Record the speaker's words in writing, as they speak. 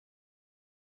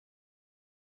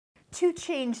To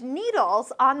change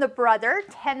needles on the Brother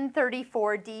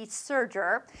 1034D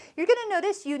Serger, you're going to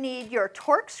notice you need your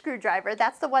Torx screwdriver.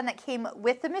 That's the one that came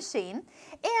with the machine.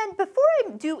 And before I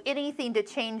do anything to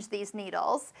change these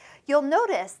needles, you'll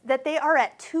notice that they are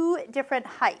at two different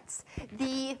heights.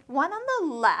 The one on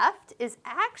the left is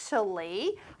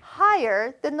actually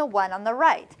higher than the one on the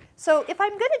right. So if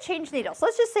I'm going to change needles,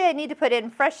 let's just say I need to put in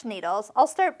fresh needles, I'll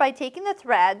start by taking the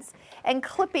threads and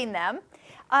clipping them.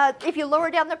 If you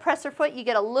lower down the presser foot, you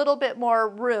get a little bit more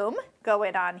room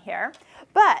going on here.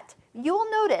 But you'll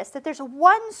notice that there's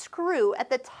one screw at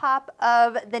the top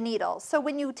of the needles. So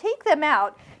when you take them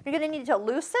out, you're going to need to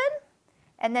loosen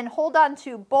and then hold on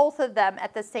to both of them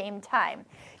at the same time.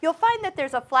 You'll find that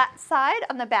there's a flat side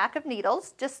on the back of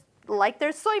needles, just like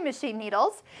there's sewing machine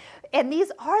needles. And these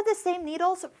are the same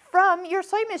needles from your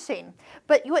sewing machine.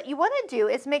 But what you want to do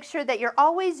is make sure that you're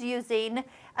always using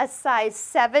a size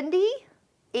 70,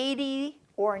 80,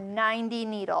 or 90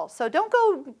 needle. So don't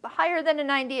go higher than a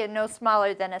 90 and no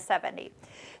smaller than a 70.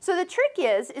 So the trick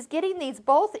is getting these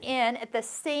both in at the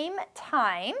same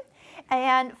time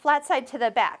and flat side to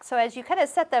the back. So as you kind of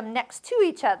set them next to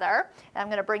each other, and I'm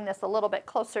going to bring this a little bit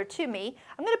closer to me,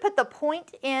 I'm going to put the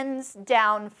point ends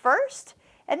down first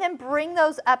and then bring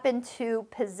those up into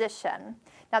position.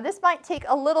 Now this might take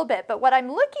a little bit, but what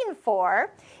I'm looking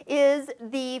for is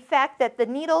the fact that the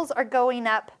needles are going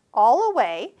up all the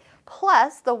way,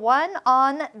 plus the one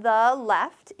on the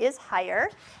left is higher,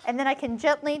 and then I can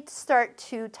gently start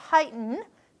to tighten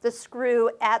the screw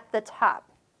at the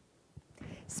top.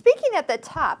 Speaking at the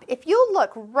top, if you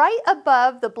look right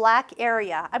above the black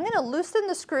area, I'm going to loosen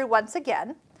the screw once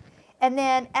again. And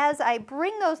then as I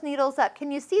bring those needles up,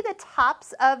 can you see the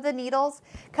tops of the needles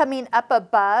coming up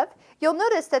above? You'll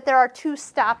notice that there are two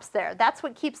stops there. That's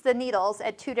what keeps the needles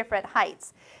at two different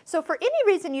heights. So for any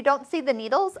reason you don't see the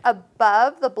needles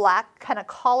above the black kind of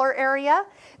collar area,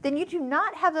 then you do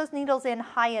not have those needles in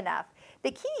high enough.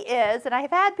 The key is, and I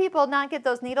have had people not get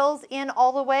those needles in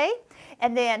all the way,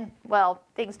 and then, well,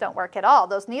 things don't work at all.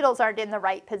 Those needles aren't in the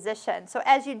right position. So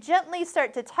as you gently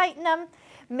start to tighten them,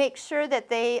 make sure that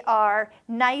they are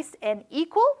nice and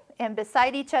equal and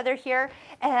beside each other here,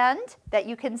 and that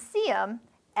you can see them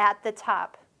at the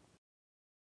top.